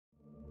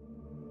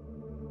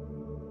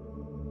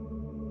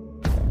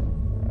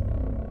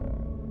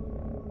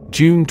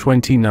June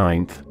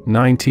 29,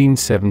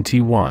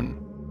 1971.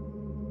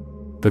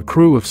 The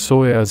crew of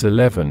Soyuz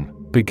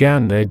 11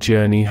 began their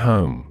journey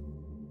home.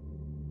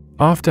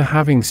 After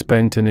having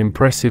spent an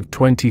impressive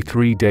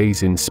 23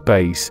 days in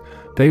space,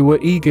 they were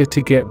eager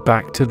to get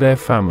back to their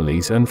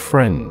families and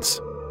friends.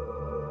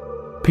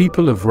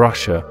 People of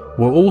Russia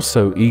were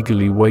also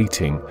eagerly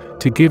waiting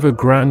to give a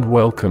grand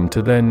welcome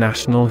to their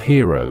national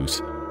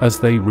heroes as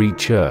they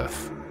reach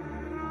Earth.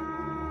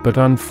 But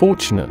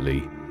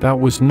unfortunately, that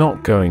was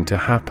not going to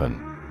happen.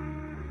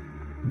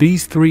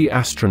 These three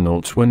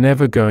astronauts were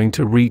never going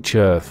to reach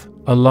Earth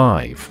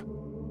alive.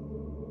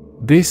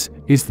 This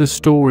is the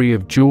story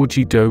of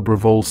Georgy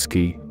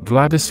Dobrovolsky,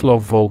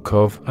 Vladislav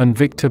Volkov, and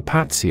Viktor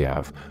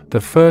Patsyev,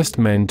 the first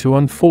men to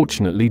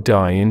unfortunately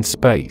die in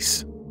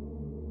space.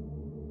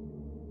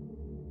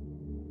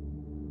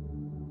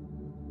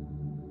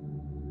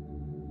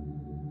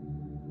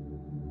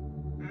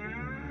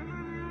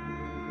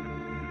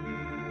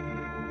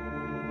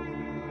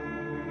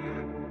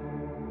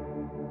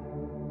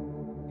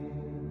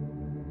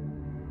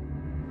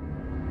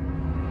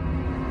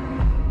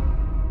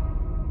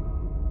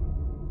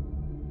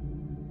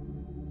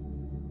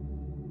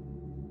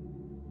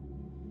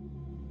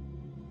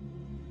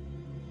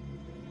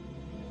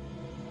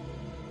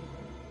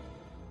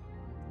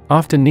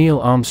 After Neil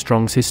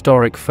Armstrong's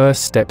historic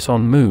first steps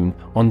on Moon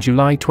on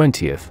July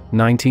 20,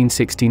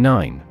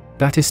 1969,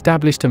 that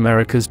established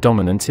America's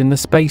dominance in the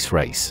space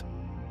race.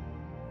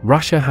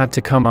 Russia had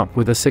to come up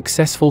with a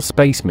successful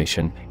space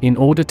mission in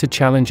order to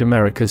challenge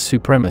America's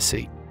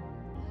supremacy.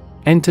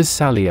 Enters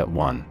Salyut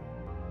 1.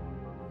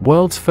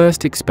 World's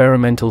first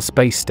experimental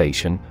space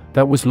station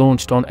that was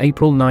launched on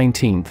April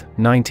 19,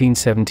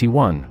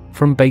 1971,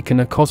 from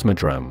Baikonur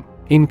Cosmodrome,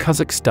 in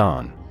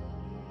Kazakhstan.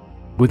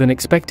 With an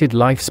expected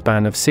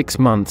lifespan of 6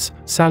 months,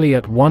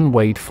 Salyut 1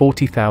 weighed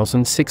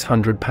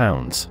 40,600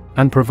 pounds,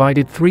 and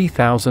provided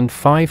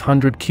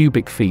 3,500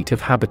 cubic feet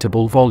of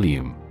habitable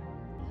volume.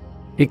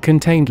 It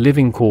contained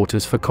living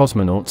quarters for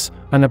cosmonauts,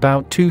 and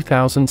about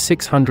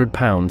 2,600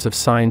 pounds of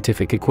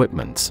scientific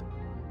equipment.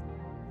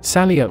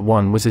 Salyut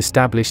 1 was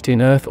established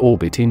in Earth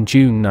orbit in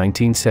June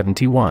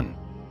 1971.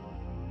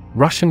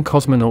 Russian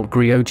cosmonaut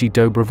Georgy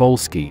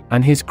Dobrovolsky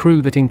and his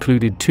crew that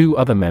included 2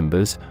 other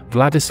members,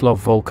 Vladislav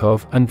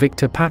Volkov and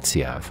Viktor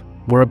Patsyev,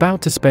 were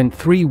about to spend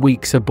 3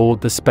 weeks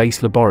aboard the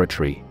space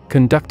laboratory,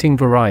 conducting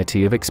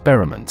variety of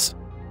experiments.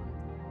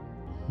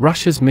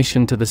 Russia's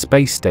mission to the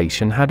space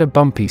station had a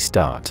bumpy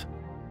start.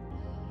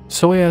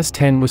 Soyuz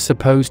 10 was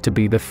supposed to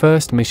be the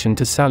first mission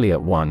to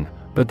Salyut 1,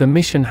 but the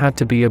mission had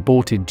to be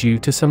aborted due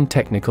to some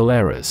technical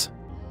errors.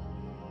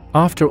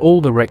 After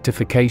all the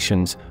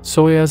rectifications,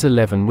 Soyuz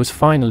 11 was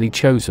finally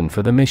chosen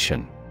for the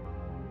mission.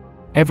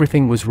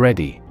 Everything was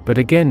ready, but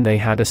again they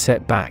had a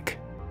setback.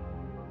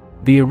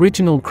 The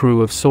original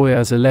crew of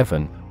Soyuz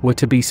 11 were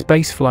to be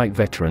spaceflight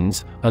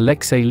veterans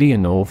Alexei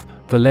Leonov,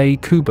 Valery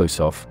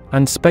Kubosov,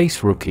 and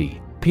space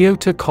rookie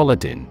Pyotr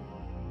Kolodin.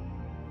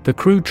 The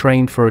crew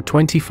trained for a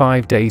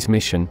 25 days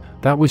mission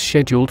that was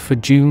scheduled for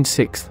June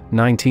 6,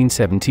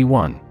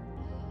 1971.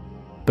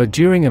 But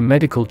during a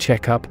medical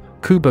checkup,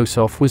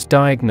 Kubosov was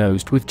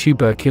diagnosed with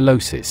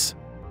tuberculosis.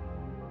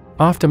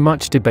 After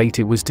much debate,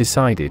 it was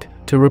decided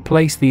to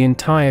replace the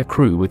entire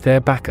crew with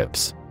their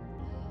backups.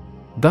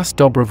 Thus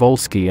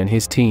Dobrovolsky and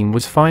his team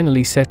was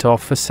finally set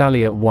off for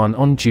Salyut 1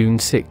 on June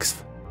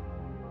 6.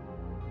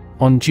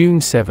 On June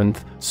 7,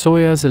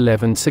 Soyuz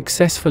 11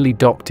 successfully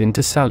docked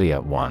into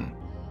Salyut 1.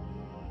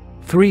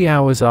 3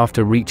 hours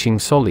after reaching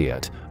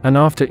Salyut, and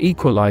after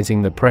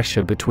equalizing the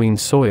pressure between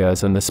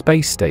Soyuz and the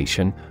space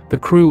station, the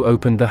crew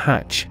opened the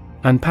hatch,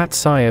 and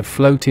Patsyev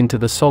float into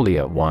the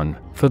Salyut 1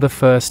 for the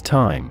first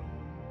time.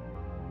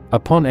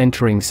 Upon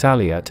entering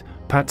Salyut,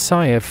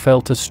 Patsyev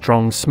felt a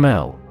strong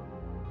smell.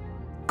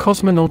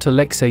 Cosmonaut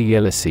Alexei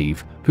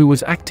Yelesev, who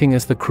was acting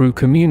as the crew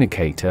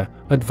communicator,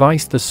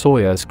 advised the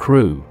Soyuz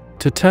crew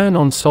to turn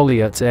on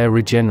Salyut's air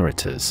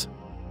regenerators.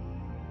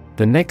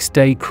 The next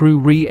day, crew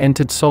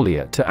re-entered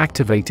Salyut to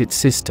activate its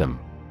system.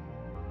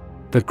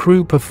 The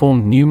crew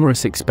performed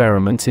numerous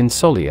experiments in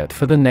Salyut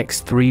for the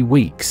next 3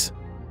 weeks.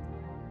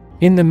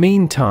 In the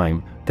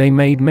meantime, they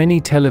made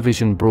many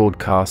television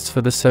broadcasts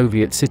for the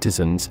Soviet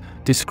citizens,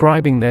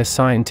 describing their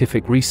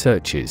scientific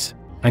researches,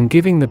 and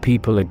giving the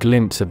people a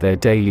glimpse of their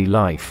daily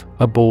life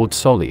aboard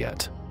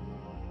Salyut.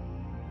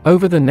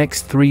 Over the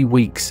next 3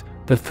 weeks,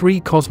 the 3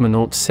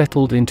 cosmonauts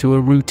settled into a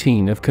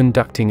routine of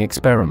conducting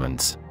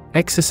experiments,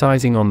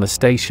 exercising on the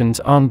station's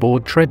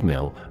onboard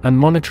treadmill, and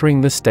monitoring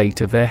the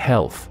state of their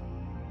health.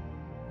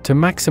 To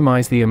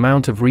maximize the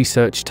amount of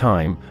research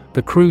time,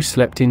 the crew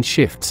slept in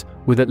shifts,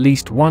 with at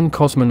least 1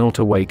 cosmonaut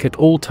awake at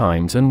all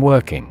times and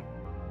working.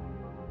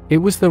 It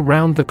was the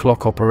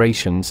round-the-clock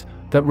operations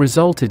that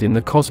resulted in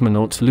the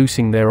cosmonauts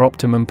losing their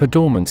optimum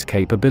performance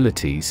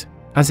capabilities,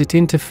 as it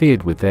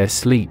interfered with their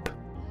sleep.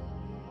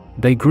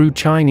 They grew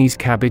Chinese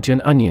cabbage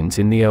and onions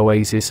in the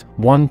Oasis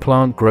 1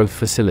 plant growth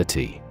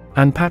facility,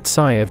 and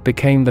Patsyev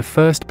became the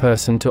first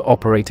person to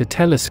operate a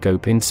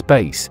telescope in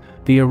space,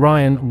 the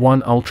Orion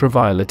 1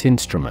 ultraviolet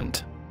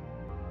instrument.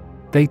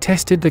 They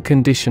tested the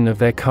condition of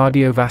their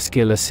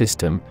cardiovascular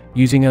system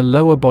using a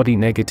lower body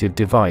negative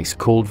device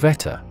called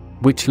VETA,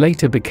 which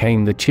later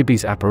became the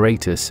Chibis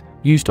apparatus,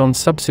 used on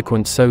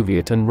subsequent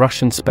Soviet and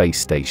Russian space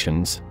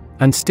stations,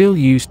 and still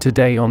used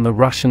today on the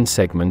Russian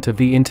segment of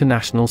the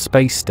International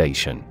Space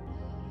Station.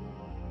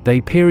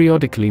 They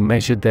periodically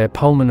measured their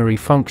pulmonary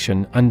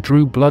function and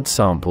drew blood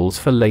samples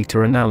for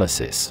later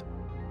analysis.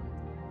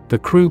 The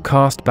crew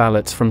cast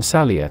ballots from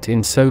Salyut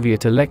in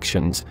Soviet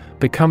elections,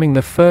 becoming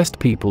the first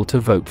people to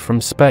vote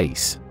from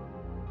space.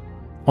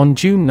 On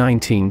June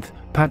 19,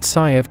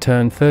 Patsayev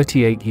turned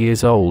 38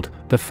 years old,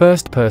 the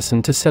first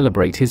person to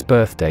celebrate his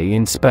birthday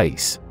in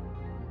space.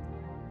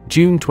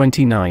 June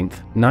 29,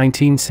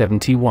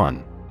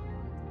 1971.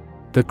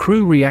 The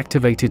crew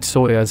reactivated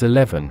Soyuz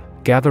 11,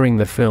 gathering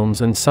the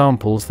films and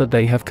samples that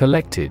they have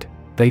collected.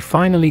 They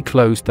finally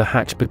closed the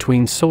hatch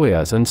between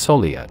Soyuz and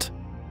Salyut.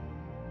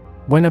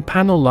 When a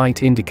panel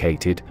light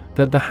indicated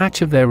that the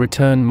hatch of their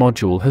return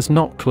module has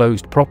not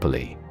closed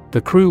properly,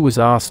 the crew was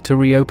asked to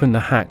reopen the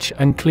hatch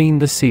and clean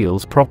the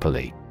seals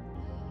properly.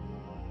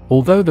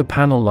 Although the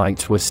panel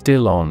lights were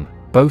still on,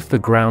 both the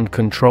ground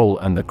control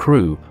and the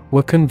crew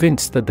were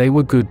convinced that they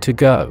were good to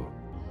go.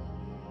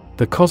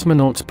 The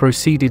cosmonauts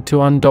proceeded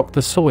to undock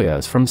the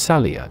Soyuz from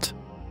Salyut.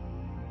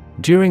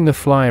 During the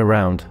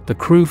fly-around, the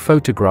crew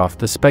photographed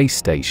the space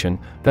station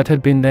that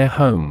had been their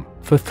home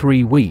for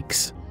 3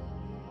 weeks.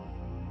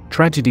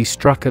 Tragedy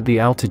struck at the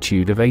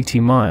altitude of 80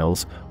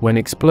 miles, when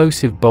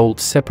explosive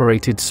bolts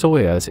separated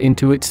Soyuz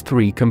into its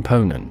 3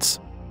 components.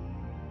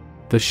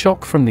 The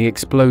shock from the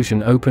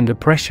explosion opened a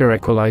pressure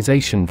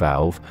equalization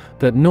valve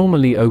that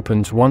normally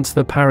opens once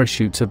the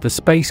parachutes of the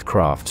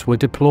spacecrafts were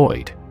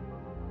deployed.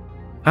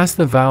 As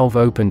the valve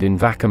opened in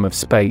vacuum of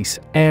space,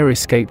 air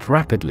escaped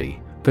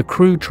rapidly. The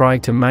crew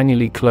tried to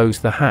manually close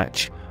the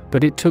hatch,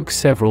 but it took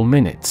several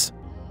minutes.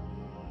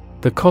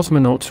 The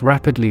cosmonauts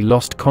rapidly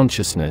lost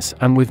consciousness,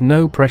 and with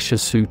no pressure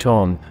suit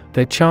on,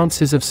 their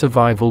chances of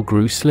survival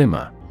grew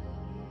slimmer.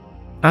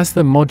 As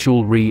the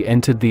module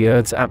re-entered the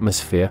Earth's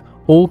atmosphere,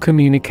 all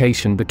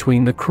communication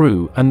between the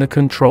crew and the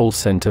control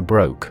center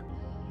broke.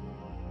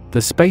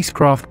 The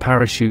spacecraft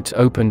parachutes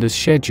opened as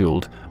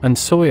scheduled, and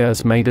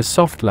Soyuz made a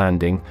soft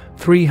landing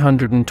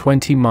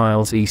 320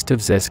 miles east of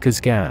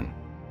Zhezkazgan.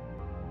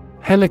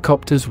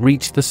 Helicopters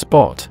reached the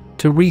spot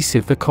to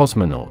receive the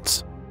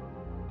cosmonauts.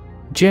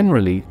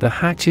 Generally, the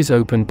hatch is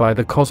opened by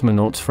the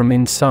cosmonauts from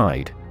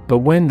inside, but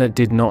when that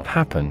did not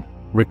happen,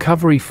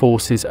 recovery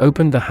forces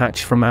opened the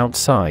hatch from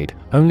outside,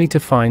 only to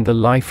find the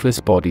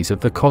lifeless bodies of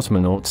the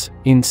cosmonauts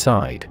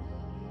inside.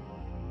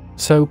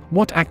 So,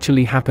 what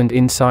actually happened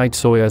inside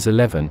Soyuz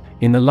 11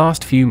 in the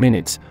last few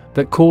minutes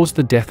that caused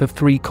the death of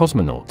 3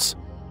 cosmonauts?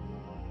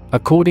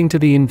 According to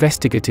the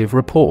investigative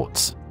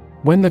reports,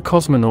 when the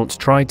cosmonauts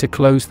tried to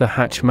close the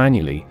hatch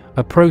manually,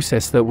 a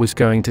process that was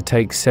going to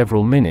take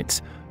several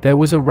minutes, there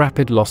was a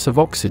rapid loss of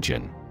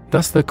oxygen.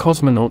 Thus the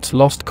cosmonauts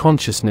lost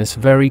consciousness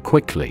very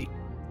quickly.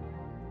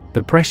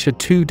 The pressure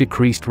too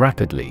decreased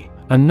rapidly,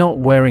 and not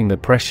wearing the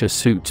pressure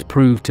suits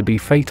proved to be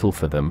fatal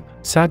for them.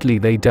 Sadly,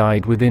 they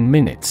died within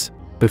minutes,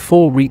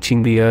 before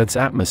reaching the Earth's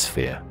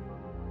atmosphere.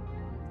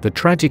 The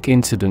tragic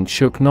incident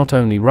shook not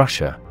only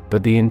Russia,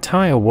 but the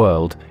entire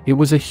world. It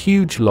was a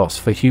huge loss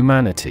for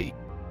humanity.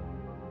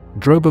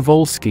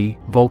 Dobrovolsky,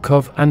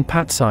 Volkov and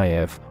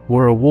Patsayev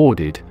were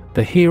awarded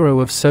the Hero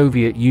of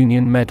Soviet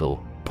Union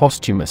Medal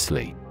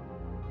posthumously.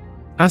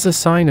 As a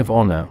sign of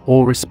honor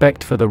or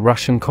respect for the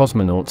Russian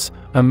cosmonauts,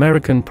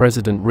 American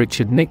President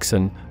Richard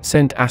Nixon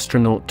sent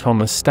astronaut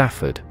Thomas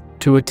Stafford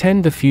to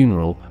attend the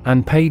funeral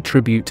and pay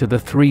tribute to the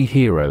 3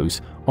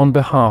 heroes on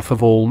behalf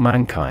of all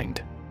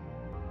mankind.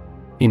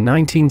 In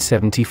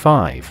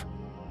 1975,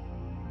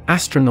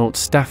 astronauts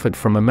Stafford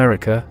from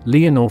America,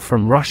 Leonov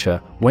from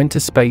Russia, went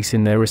to space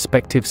in their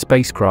respective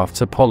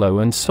spacecrafts Apollo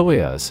and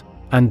Soyuz,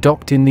 and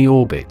docked in the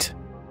orbit.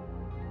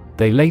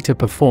 They later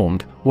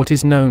performed what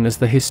is known as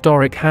the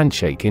historic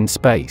handshake in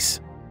space.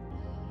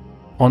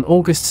 On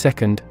August 2,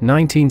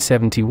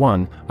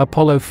 1971,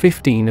 Apollo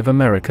 15 of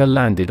America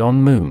landed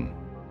on Moon.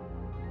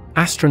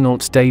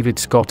 Astronauts David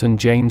Scott and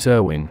James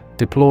Irwin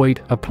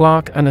deployed a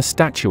plaque and a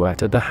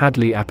statuette at the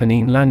Hadley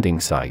Apennine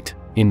landing site,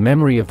 in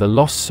memory of the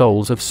lost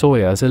souls of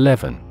Soyuz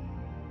 11.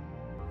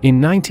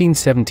 In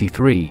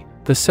 1973,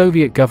 the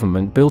Soviet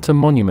government built a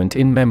monument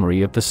in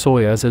memory of the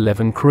Soyuz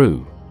 11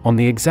 crew, on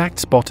the exact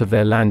spot of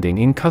their landing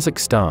in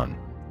Kazakhstan.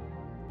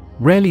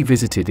 Rarely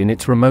visited in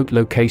its remote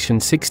location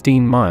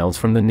 16 miles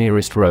from the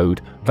nearest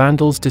road,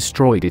 vandals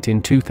destroyed it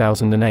in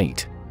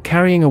 2008,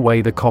 carrying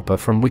away the copper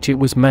from which it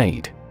was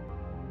made.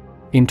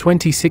 In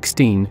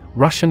 2016,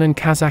 Russian and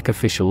Kazakh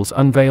officials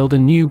unveiled a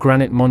new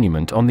granite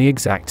monument on the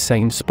exact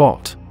same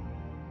spot.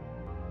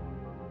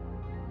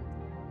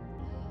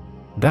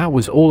 That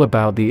was all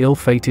about the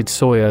ill-fated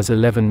Soyuz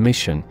 11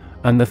 mission,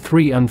 and the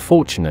 3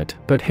 unfortunate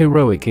but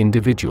heroic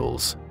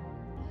individuals.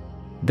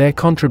 Their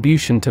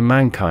contribution to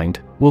mankind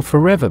will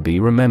forever be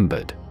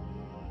remembered.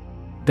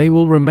 They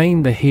will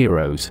remain the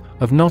heroes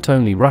of not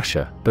only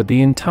Russia, but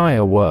the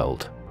entire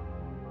world.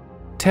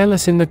 Tell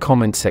us in the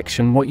comment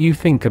section what you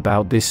think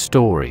about this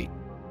story.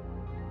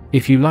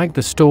 If you like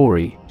the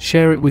story,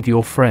 share it with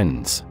your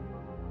friends.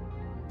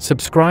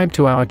 Subscribe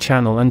to our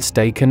channel and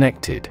stay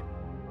connected.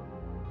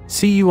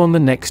 See you on the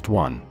next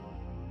one.